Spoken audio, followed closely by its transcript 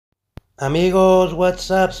Amigos,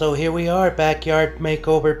 what's up? So here we are, backyard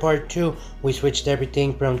makeover part 2. We switched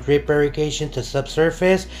everything from drip irrigation to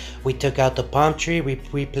subsurface. We took out the palm tree, we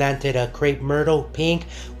replanted a crepe myrtle pink,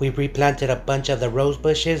 we replanted a bunch of the rose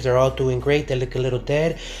bushes. They're all doing great, they look a little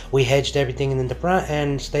dead. We hedged everything in the front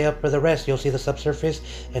and stay up for the rest. You'll see the subsurface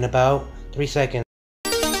in about 3 seconds.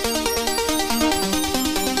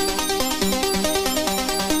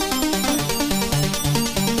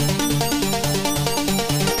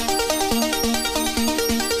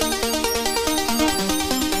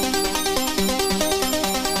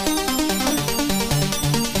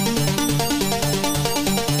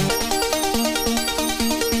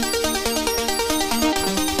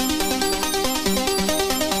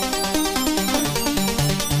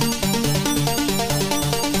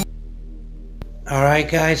 Alright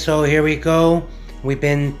guys, so here we go. We've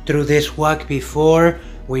been through this walk before.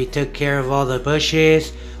 We took care of all the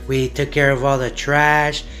bushes. We took care of all the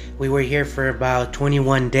trash. We were here for about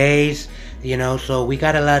 21 days, you know, so we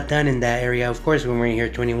got a lot done in that area. Of course, we weren't here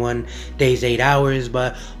 21 days, 8 hours,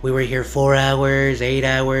 but we were here 4 hours, 8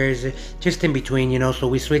 hours, just in between, you know. So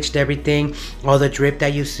we switched everything. All the drip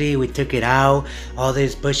that you see, we took it out. All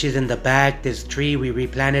these bushes in the back, this tree, we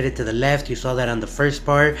replanted it to the left. You saw that on the first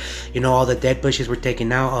part. You know, all the dead bushes were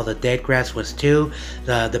taken out. All the dead grass was too.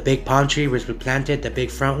 The big palm tree was replanted, the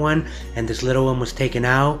big front one, and this little one was taken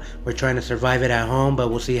out. We're trying to survive it at home, but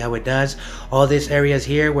we'll see how it does. All these areas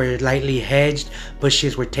here were lightly hedged.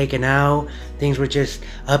 Bushes were taken out. Things were just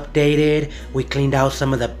updated. We cleaned out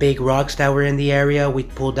some of the big rocks that were in the area. We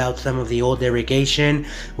pulled out some of the old irrigation.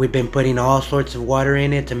 We've been putting all sorts of water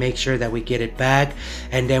in it to make sure that we get it back.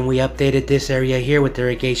 And then we updated this area here with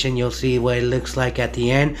irrigation. You'll see what it looks like at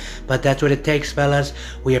the end. But that's what it takes, fellas.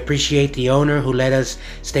 We appreciate the owner who let us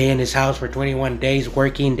stay in his house for 21 days,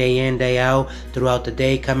 working day in, day out, throughout the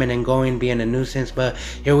day, coming and going, being a nuisance. But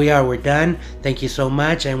here we are, we're done. Thank you so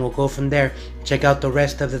much, and we'll go from there. Check out the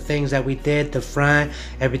rest of the things that we did. The front,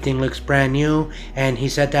 everything looks brand new, and he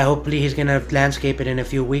said that hopefully he's gonna landscape it in a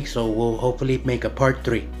few weeks, so we'll hopefully make a part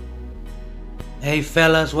 3. Hey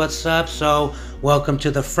fellas, what's up? So welcome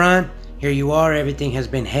to the front. Here you are, everything has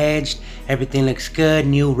been hedged, everything looks good,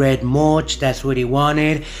 new red mulch, that's what he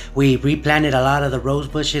wanted. We replanted a lot of the rose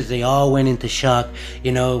bushes, they all went into shock.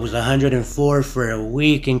 You know, it was 104 for a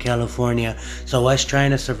week in California, so us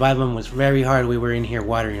trying to survive them was very hard. We were in here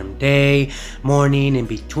watering them day, morning, in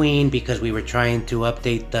between, because we were trying to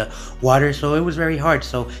update the water, so it was very hard.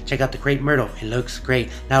 So check out the crepe myrtle, it looks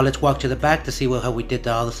great. Now let's walk to the back to see how we did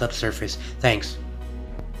all the subsurface. Thanks.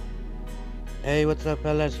 Hey, what's up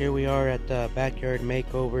fellas? Here we are at the backyard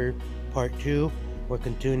makeover part 2. We're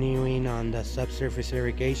continuing on the subsurface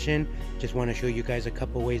irrigation. Just want to show you guys a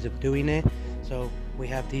couple ways of doing it. So we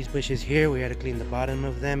have these bushes here. We had to clean the bottom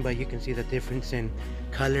of them, but you can see the difference in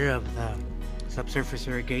color of the subsurface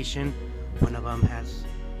irrigation. One of them has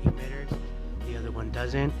emitters, the other one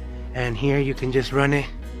doesn't. And here you can just run it.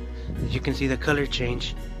 As you can see the color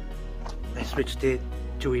change. I switched it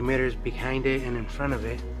to emitters behind it and in front of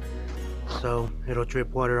it, so it'll drip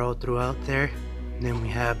water all throughout there. And then we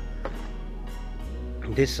have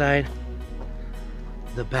this side,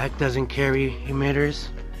 the back doesn't carry emitters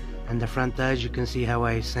and the front does. You can see how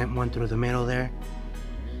I sent one through the middle there,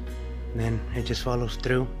 and then it just follows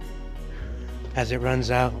through. As it runs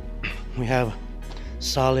out, we have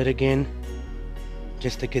solid again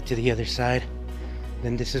just to get to the other side.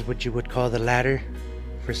 Then this is what you would call the ladder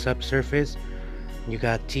for subsurface. You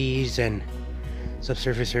got T's and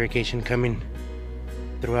subsurface irrigation coming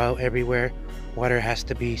throughout everywhere. Water has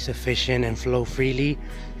to be sufficient and flow freely,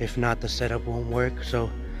 if not the setup won't work.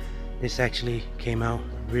 So this actually came out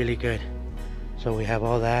really good. So we have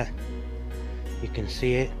all that, you can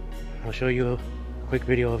see it. I'll show you a quick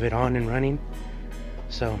video of it on and running.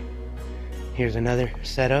 So here's another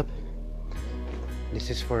setup.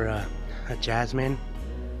 This is for a jasmine,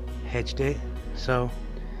 hedged it. So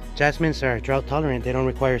jasmines are drought tolerant, they don't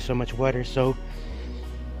require so much water. So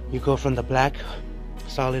you go from the black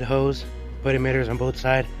solid hose, put emitters on both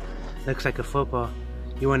sides. Looks like a football.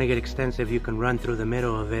 You want to get extensive, you can run through the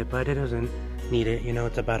middle of it, but it doesn't need it. You know,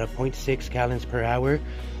 it's about a 0.6 gallons per hour,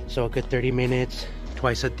 so a good 30 minutes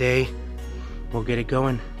twice a day we'll get it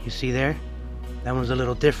going. You see there, that one's a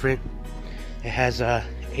little different. It has a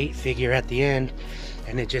 8 figure at the end,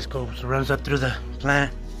 and it just runs up through the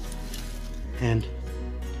plant, and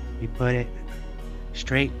you put it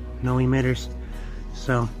straight, no emitters.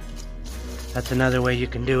 So that's another way you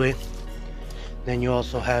can do it. Then you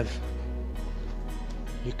also have,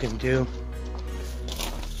 you can do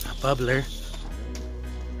a bubbler,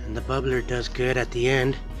 and the bubbler does good at the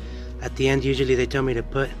end. At the end, usually they tell me to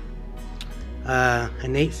put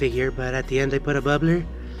an 8-figure, but at the end I put a bubbler,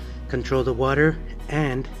 control the water,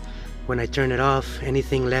 and when I turn it off,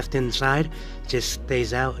 anything left inside just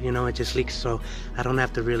stays out, you know, it just leaks, so I don't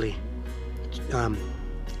have to really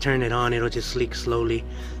turn it on. It'll just leak slowly.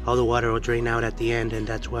 All the water will drain out at the end, and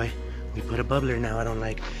that's why we put a bubbler now. I don't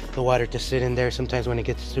like the water to sit in there. Sometimes when it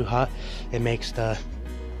gets too hot, it makes the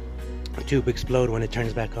tube explode when it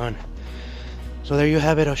turns back on. So there you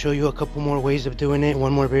have it. I'll show you a couple more ways of doing it.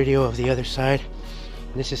 One more video of the other side.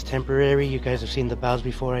 This is temporary. You guys have seen the valves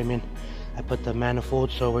before. I put the manifold,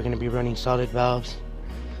 so we're going to be running solid valves.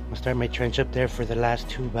 I'm going to start my trench up there for the last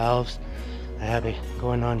 2 valves. I have it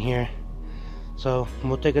going on here. So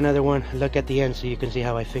we'll take another one, look at the end so you can see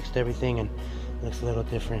how I fixed everything, and it looks a little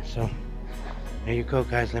different. So there you go,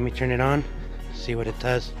 guys. Let me turn it on, see what it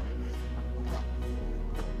does.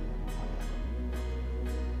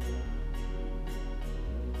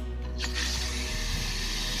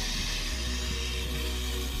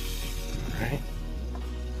 Alright,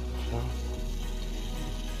 so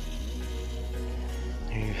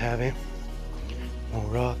there you have it. More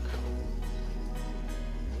rock.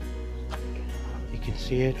 You can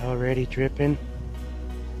see it already dripping.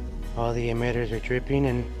 All the emitters are dripping,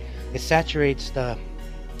 and it saturates the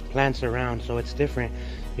plants around, so it's different.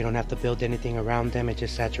 You don't have to build anything around them. It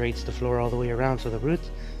just saturates the floor all the way around, so the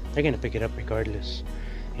roots, they're gonna pick it up regardless,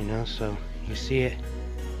 you know. So you see it,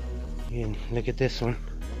 and look at this one,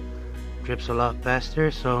 drips a lot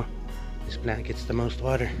faster, so this plant gets the most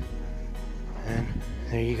water. And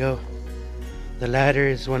there you go. The ladder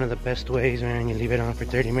is one of the best ways, man. You leave it on for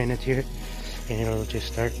 30 minutes here and it'll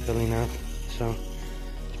just start filling up. So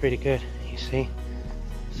it's pretty good. You see,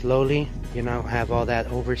 slowly, you don't have all that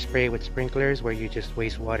overspray with sprinklers where you just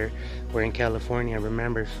waste water. We're in California,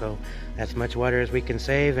 remember, so as much water as we can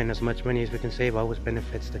save and as much money as we can save always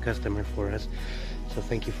benefits the customer for us. So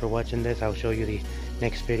thank you for watching this. I'll show you the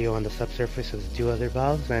next video on the subsurface of the 2 other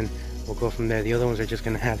valves, and we'll go from there. The other ones are just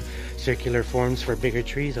going to have circular forms for bigger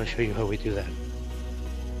trees. I'll show you how we do that.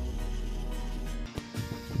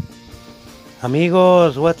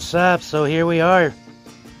 Amigos, what's up? So here we are,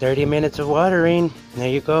 30 minutes of watering. There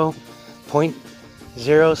you go,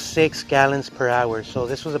 0.06 gallons per hour. So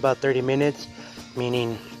this was about 30 minutes,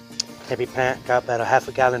 meaning every plant got about a half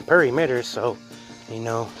a gallon per emitter. So, you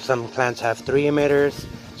know, some plants have 3 emitters,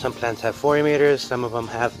 some plants have 4 emitters, some of them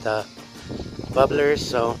have the bubblers.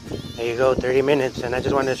 So there you go, 30 minutes. And I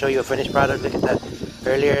just wanted to show you a finished product. Look at that.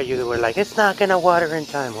 Earlier you were like, it's not gonna water in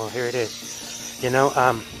time. Well, here it is. You know,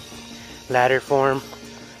 ladder form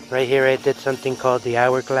right here, I did something called the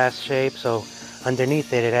hourglass shape. So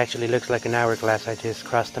underneath it, it actually looks like an hourglass. I just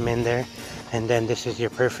crossed them in there, and then this is your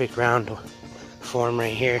perfect round form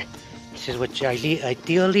right here. This is what you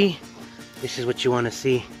ideally, this is what you want to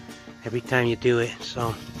see every time you do it.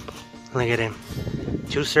 So look at him,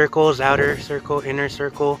 2 circles, outer circle, inner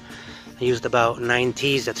circle. I used about 9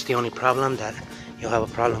 T's. That's the only problem, that you'll have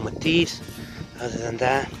a problem with T's. Other than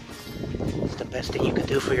that, it's the best thing you can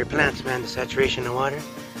do for your plants, man. The saturation of water,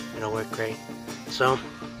 it'll work great. So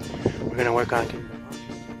we're gonna work on.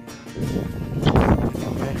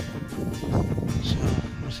 Okay. So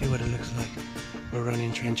we'll see what it looks like. We're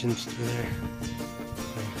running trenches through there.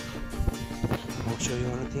 So we'll show you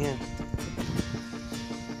one at the end.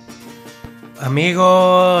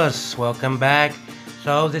 Amigos, welcome back.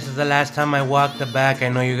 So this is the last time I walk the back. I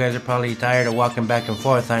know you guys are probably tired of walking back and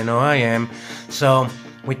forth. I know I am. So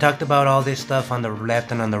we talked about all this stuff on the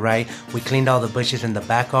left and on the right. We cleaned all the bushes in the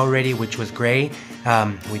back already, which was great.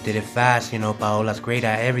 We did it fast, you know. Paola's great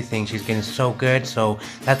at everything. She's getting so good. So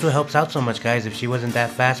that's what helps out so much, guys. If she wasn't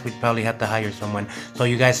that fast, we'd probably have to hire someone. So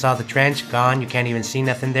you guys saw the trench, gone. You can't even see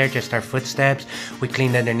nothing there, just our footsteps. We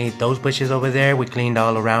cleaned underneath those bushes over there. We cleaned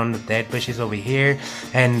all around the dead bushes over here.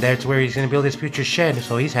 And that's where he's going to build his future shed.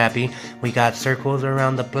 So he's happy. We got circles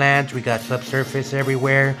around the plants. We got subsurface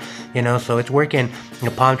everywhere, you know, so it's working.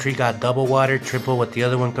 The palm tree got double water, triple with the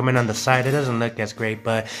other one coming on the side. It doesn't look as great,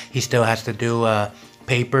 but he still has to do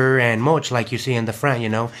paper and mulch like you see in the front, you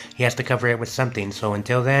know. He has to cover it with something. So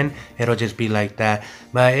until then, it'll just be like that.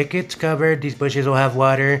 But it gets covered. These bushes will have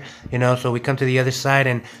water, you know. So we come to the other side,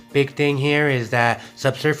 and big thing here is that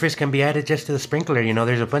subsurface can be added just to the sprinkler. You know,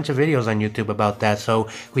 there's a bunch of videos on YouTube about that. So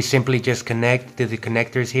we simply just connect to the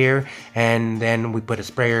connectors here, and then we put a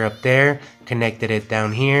sprayer up there, connected it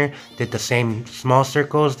down here, did the same small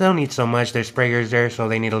circles. They don't need so much. There's sprayers there, so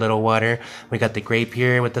they need a little water. We got the grape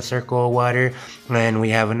here with the circle of water, and we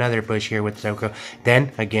have another bush here with circle.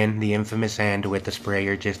 Then again, the infamous hand with the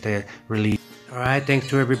sprayer just to release. Alright, thanks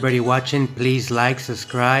to everybody watching. Please like,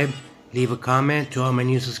 subscribe, leave a comment. To all my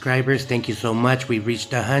new subscribers, thank you so much. We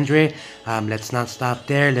reached 100. Let's not stop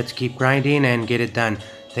there. Let's keep grinding and get it done.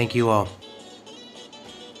 Thank you all.